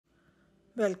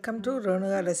Welcome to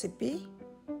Renuka recipe.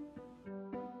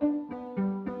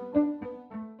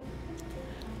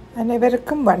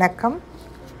 அனைவருக்கும் வணக்கம்.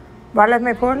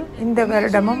 வழமை போல் இந்த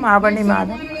வருடமும் ஆவணி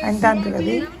மாதம் 5ஆம்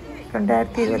தேதி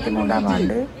 2023ஆம்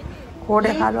ஆண்டு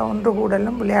கோடைகால ஒன்று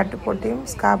கூடலும் விளையாட்டுப் போட்டியும்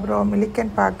ஸ்காப்ரோ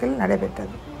மில்லிகன் பார்க்கில்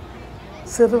நடைபெற்றது.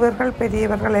 சிறுவர்கள்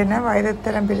பெரியவர்கள் என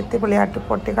வயதுத்தரம் பிரித்து விளையாட்டுப்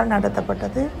போட்டிகள்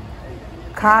நடத்தப்பட்டது.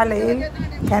 காலையில்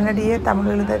கனடிய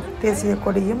தமிழீழ தேசிய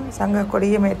கொடியும் சங்க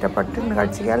கொடியும் ஏற்றப்பட்டு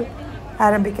நிகழ்ச்சிகள்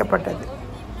ஆரம்பிக்கப்பட்டது.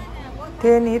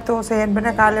 தேநீர், தோசை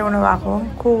என்பன காலை உணவாகவும்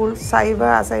கூழ், சைவ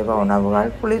அசைவ உணவுகள்,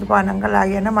 குளிர்பானங்கள்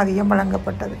ஆகியன மதியம்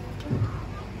வழங்கப்பட்டது.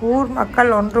 ஊர்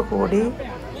மக்கள் ஒன்று கூடி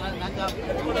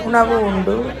உணவு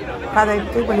உண்டு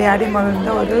கதைத்து விளையாடி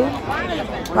மகிழ்ந்த ஒரு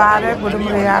வார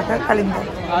விடுமுறையாக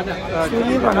கழிந்தது.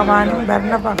 சூரிய பகவானும்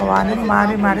வர்ண பகவானும்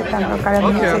மாறி மாறி தங்கள்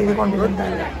கடமையை செய்து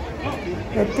கொண்டிருந்தார்கள்.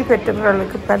 வெற்றி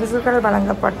பெற்றவர்களுக்கு பரிசுகள்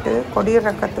வழங்கப்பட்டு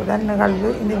கொடியிறக்கத்துடன்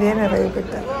நிகழ்வு இனிதே நிறைவு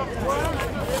பெற்றது.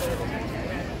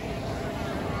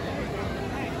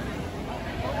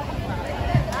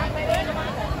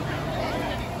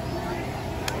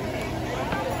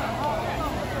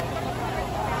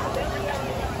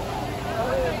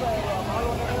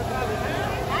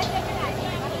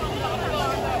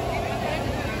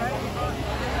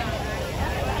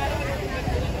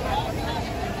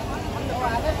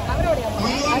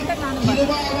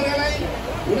 அவர்களை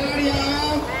உடனடியாக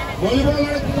வாலிபால்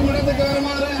நடத்தும் இடத்துக்கு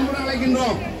வருமாறு அன்புடன்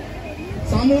அழைக்கின்றோம்.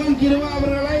 சமூகம் கிருபா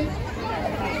அவர்களை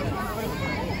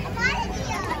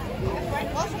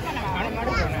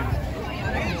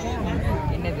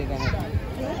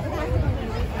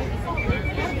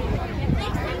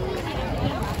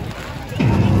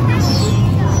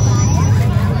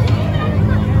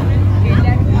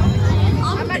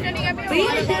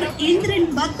Realtor Indran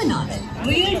Bhattanathan,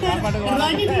 Realtor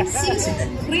Ranivir Singh,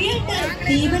 Realtor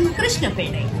Devan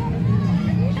Krishnapedai.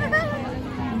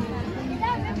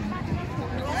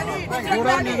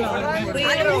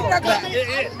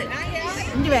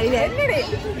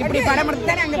 இப்படி படம்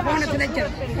எடுத்தானே அங்க போன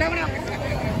துணைச்சல்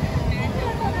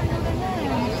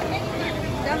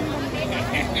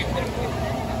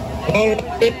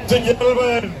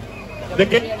the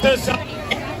guests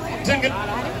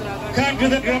come to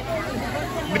the ground.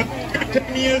 10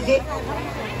 years old,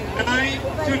 time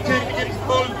to take its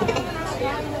full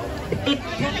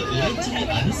Lakshmi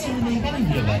அனுசரணை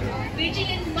வழங்கியவர்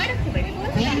விஜயன் மடக்குவன்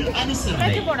அனுசரணை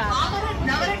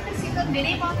நவரத்ன சிங்கம்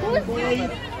நினைவாக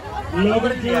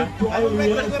Liberty 12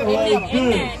 years old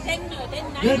girl.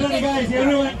 Get ready guys,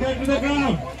 everyone come to the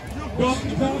ground.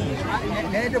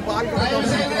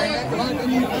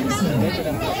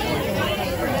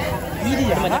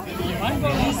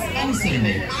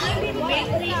 அனுசரணை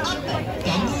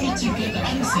தந்தூரி சிக்கன்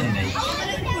அனுசரணை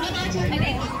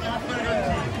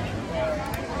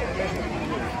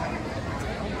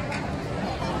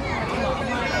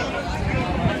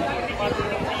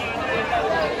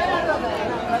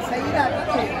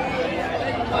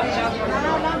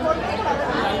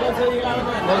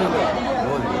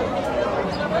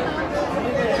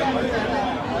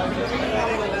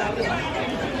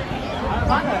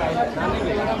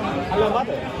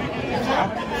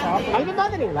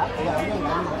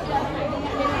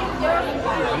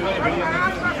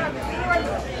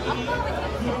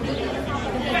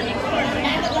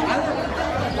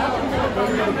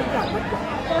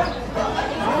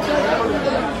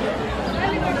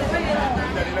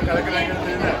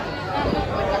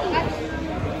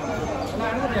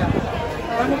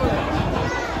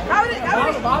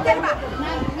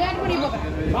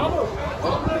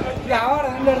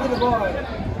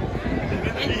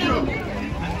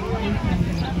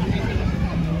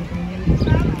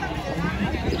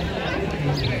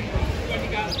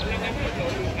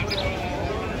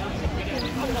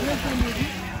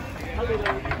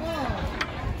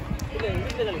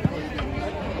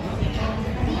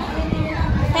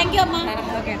Thank you, அம்மா.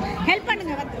 ஹெல்ப்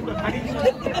பண்ணுங்க.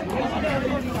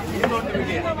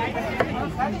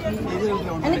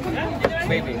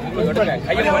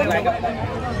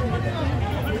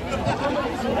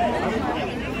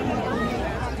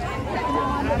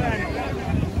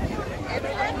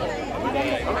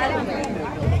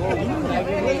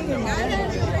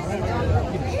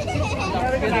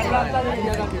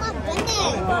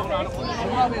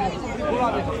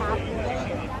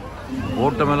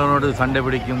 ஓட்டமெலனோடு சண்டை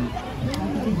பிடிக்கும்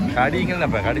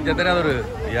கடிங்கள்ப்ப கடிச்சதே அது ஒரு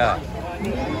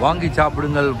வாங்கி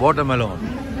சாப்பிடுங்கள் ஓட்டமெலன்.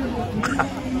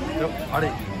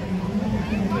 அடே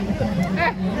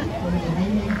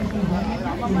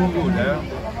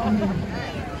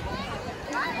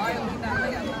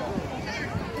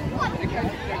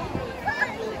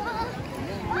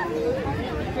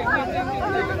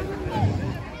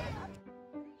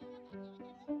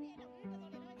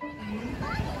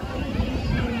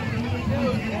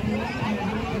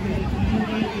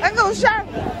Usha.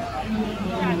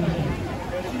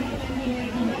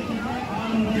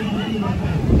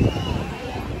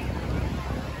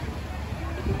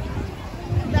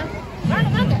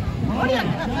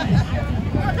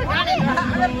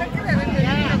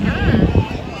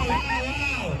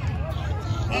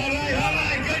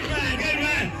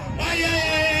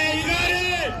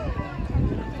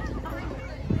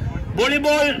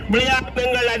 வாலிபால் விளையாட்டு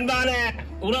எங்கள் அன்பான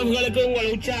உறவுகளுக்கு உங்கள்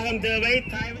உற்சாகம் தேவை.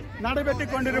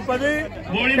 நடைபெற்றுக் கொண்டிருப்பது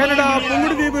கனடா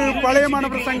புங்குடுதீவு பழைய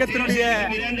மாணவர் சங்கத்தினுடைய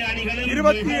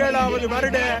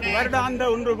 27வது வருடாந்த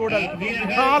ஒன்றுகூடல்.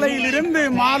 காலையிலிருந்து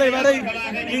மாலை வரை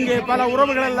இங்கே பல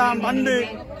உறவுகள் எல்லாம் வந்து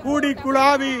கூடி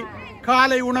குழாவி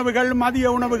காலை உணவுகள், மதிய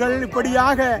உணவுகள்,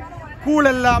 இப்படியாக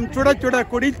கூழெல்லாம் சுட சுட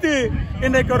குடித்து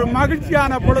இன்றைக்கு ஒரு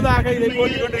மகிழ்ச்சியான பொழுதாக இதை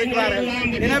போட்டுக் கொண்டிருக்கிறார்கள்.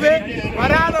 எனவே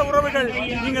வராத உறவுகள்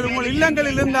நீங்கள் உங்கள்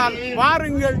இல்லங்களில் இருந்தால்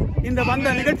வாருங்கள், இந்த வந்த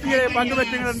நிகழ்ச்சிகளை பங்கு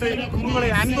பெற்றுங்கள் என்று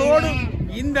உங்களை அன்போடு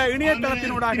இந்த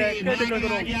இணையதளத்தினூடாக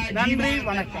கேட்டுக்கொள்கிறோம். நன்றி,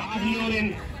 வணக்கம்.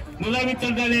 முதல்வி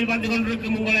தொண்டரில் வந்து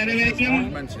கொண்டிருக்கும் உங்கள் அனைவரையும்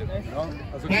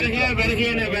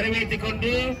வருகையை வரவேற்றுக்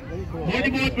கொண்டு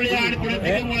வாலிபால் விளையாடு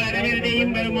கூடத்துக்கு உங்கள்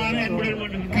அனைவரையும் வருமாறு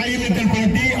அன்புடன் கைவித்தல்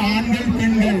போட்டி ஆண்கள்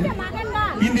பெண்கள்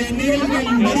இந்த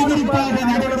நிகழ்வில் விறுவிறுப்பாக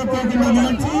நடைபெறப் போகின்ற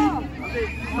நிகழ்ச்சி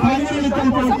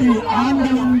கைவித்தல் போட்டி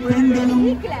ஆண்களும் பெண்களும்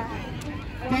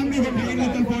பங்கு கொண்ட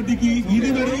கைவித்தல் போட்டிக்கு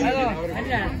இதுவரை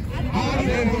 6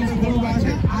 பேர் கொண்ட குழுவாக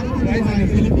 60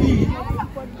 ரூபாய் செலுத்தி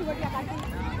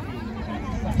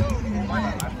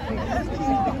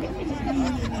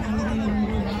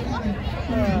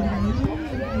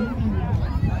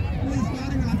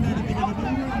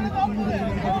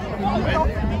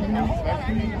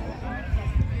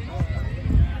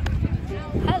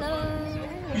Hello.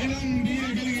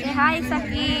 Say hi,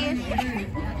 Sakir.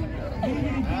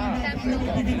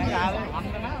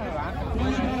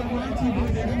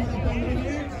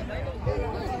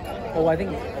 Oh, I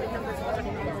think.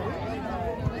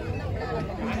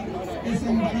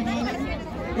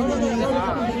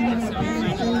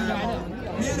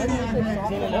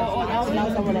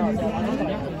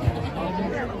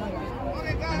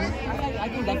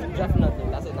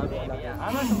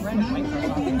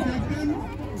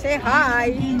 Say hi.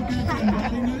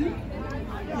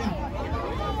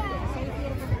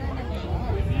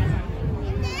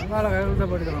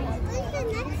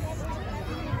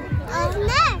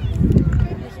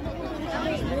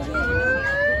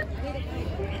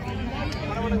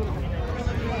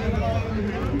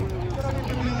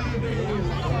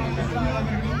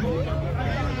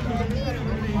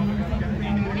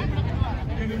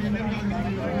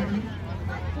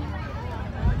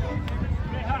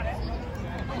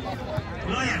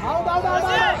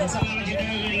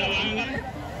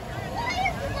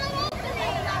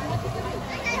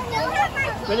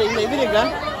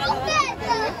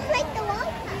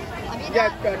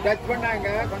 Touch பண்ணாங்க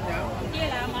கொஞ்சம்.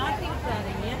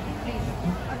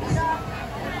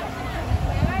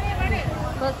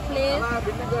 First place.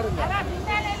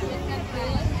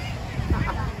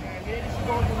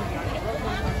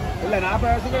 இல்ல 40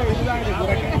 வருஷத்துக்கு இதுதான் இது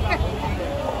குறைக்கு.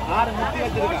 6 முட்டி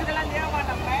வச்சிருக்காங்க.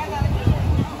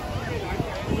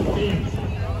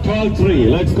 12-3,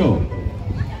 let's go.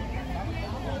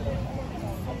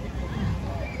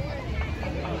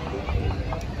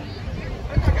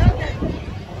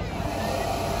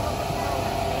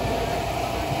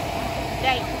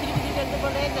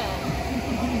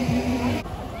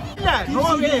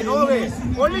 No way.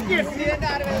 Only kids.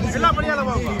 எல்லாம் படியால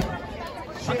வாங்க.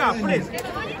 அக்கா please.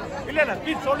 இல்ல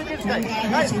kids only kids guys.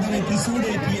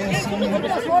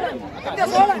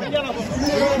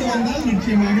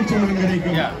 நிச்சயமாக சோழன்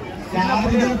கிடைக்கும்.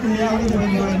 யாருடைய பிள்ளையாவது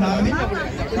இருந்தாலும்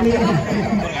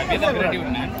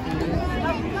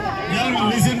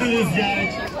listen to this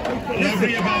guys.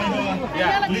 Referee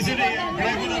about listen to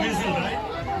the whistle, right?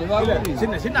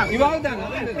 சின்ன இவாங்க தாங்க.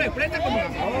 ப்ளே பண்ணுங்க.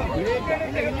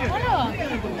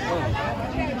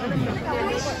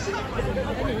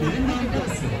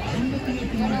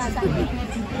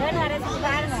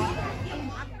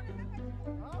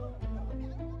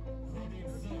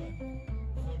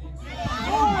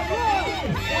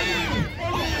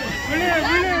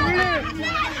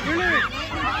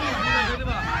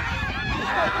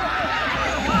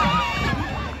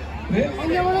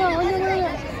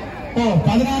 ஓ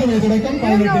 16 வயது தொடக்கம்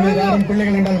 18 வயது யாரும்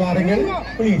பிள்ளைகள் என்றால் வாருங்கள்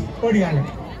ப்ளீஸ் ஓடியாங்க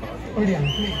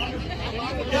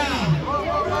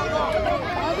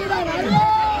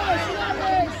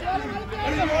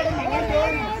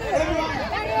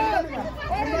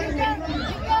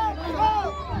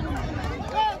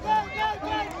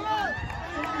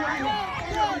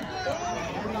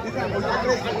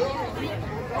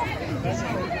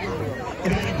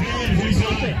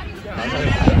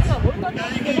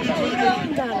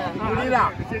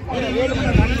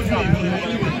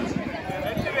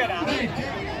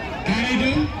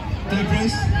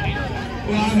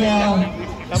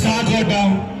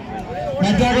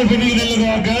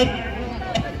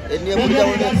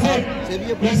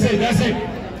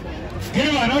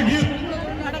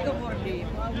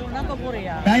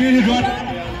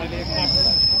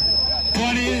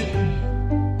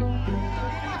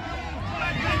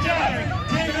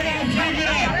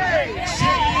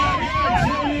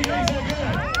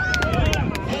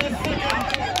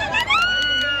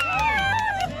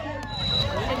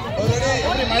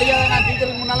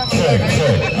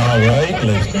All right,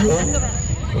 let's go.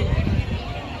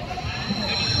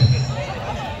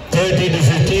 30 to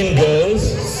 15 girls,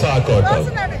 sack auto.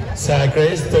 Sack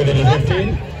race, 30 to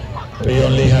 15. We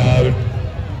only have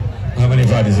how many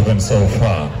participants so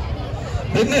far?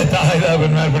 Didn't it? I have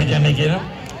been married to Nikki.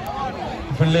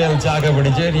 பிள்ளைகள் சாக்க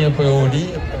பிடிச்சு நீ போய் ஓடி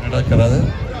நடக்கிறது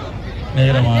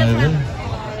நேரமானது.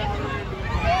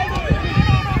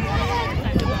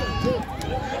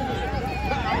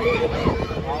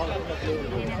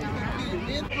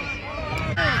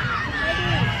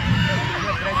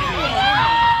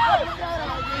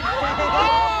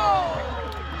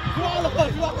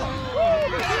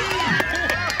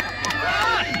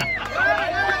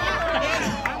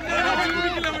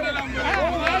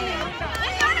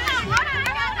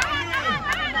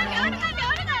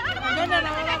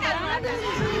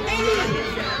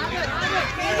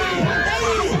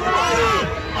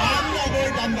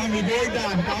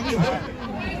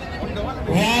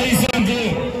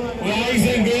 Rise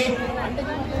and group,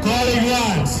 calling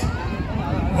once.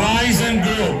 Rise and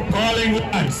group, calling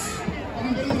once.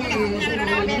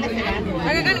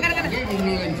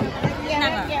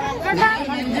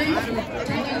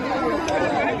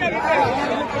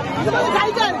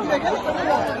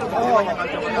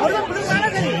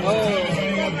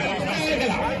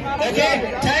 Okay,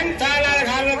 time thala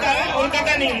khana tha unka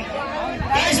ta nahi.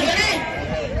 Guys ready?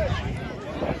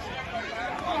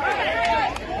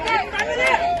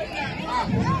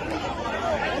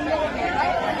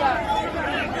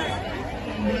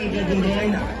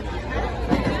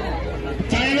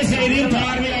 China செய்தியும்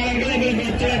பார்வையாளர்கள் எங்களுக்கு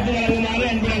ஒத்துழைப்பு வழங்குமாறு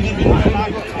அன்புடன்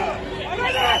கேட்டுக்கொள்கிறோம்.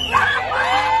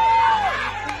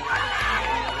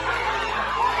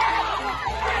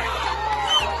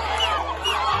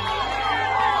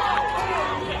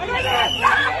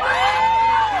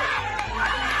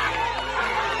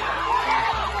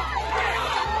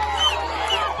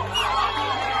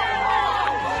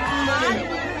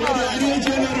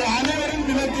 அனைவரும்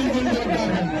நிலத்தில்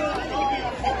கொண்டிருப்பார்கள்.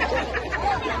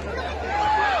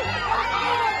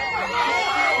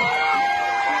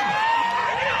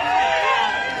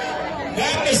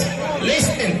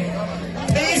 Listen,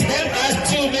 please help us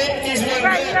to make this one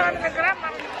good.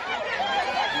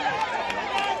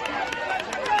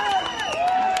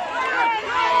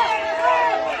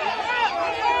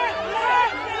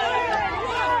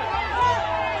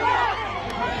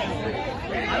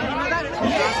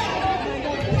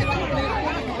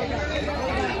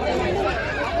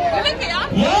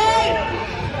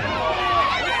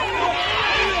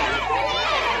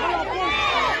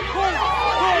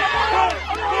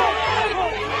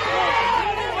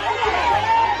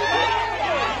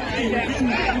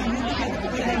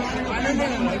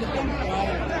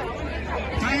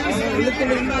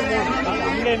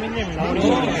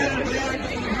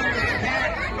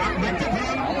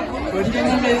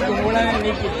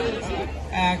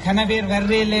 கனவேர்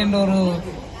வர்றையில் என்ற ஒரு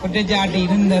குற்றச்சாட்டு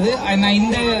இருந்தது. ஆனால்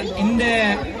இந்த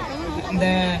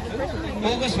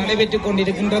போகஸ் நடைபெற்றுக்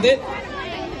கொண்டிருக்கின்றது.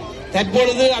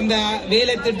 தற்பொழுது அந்த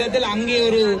வேலை திட்டத்தில் அங்கே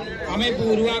ஒரு அமைப்பு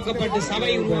உருவாக்கப்பட்டு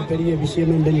சபை பெரிய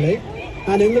விஷயம் என்றில்லை.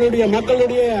 நான் எங்களுடைய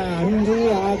மக்களுடைய அன்பு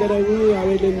ஆதரவு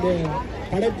அவையில் இந்த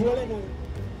படைப்புகளை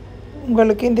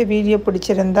உங்களுக்கு இந்த வீடியோ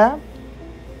பிடிச்சிருந்தா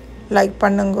லைக்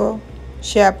பண்ணுங்க,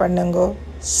 ஷேர் பண்ணுங்க,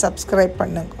 சப்ஸ்கிரைப்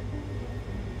பண்ணுங்க.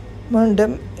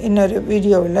 மீண்டும் இன்னொரு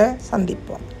வீடியோவில்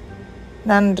சந்திப்போம்.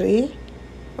 நன்றி,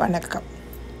 வணக்கம்.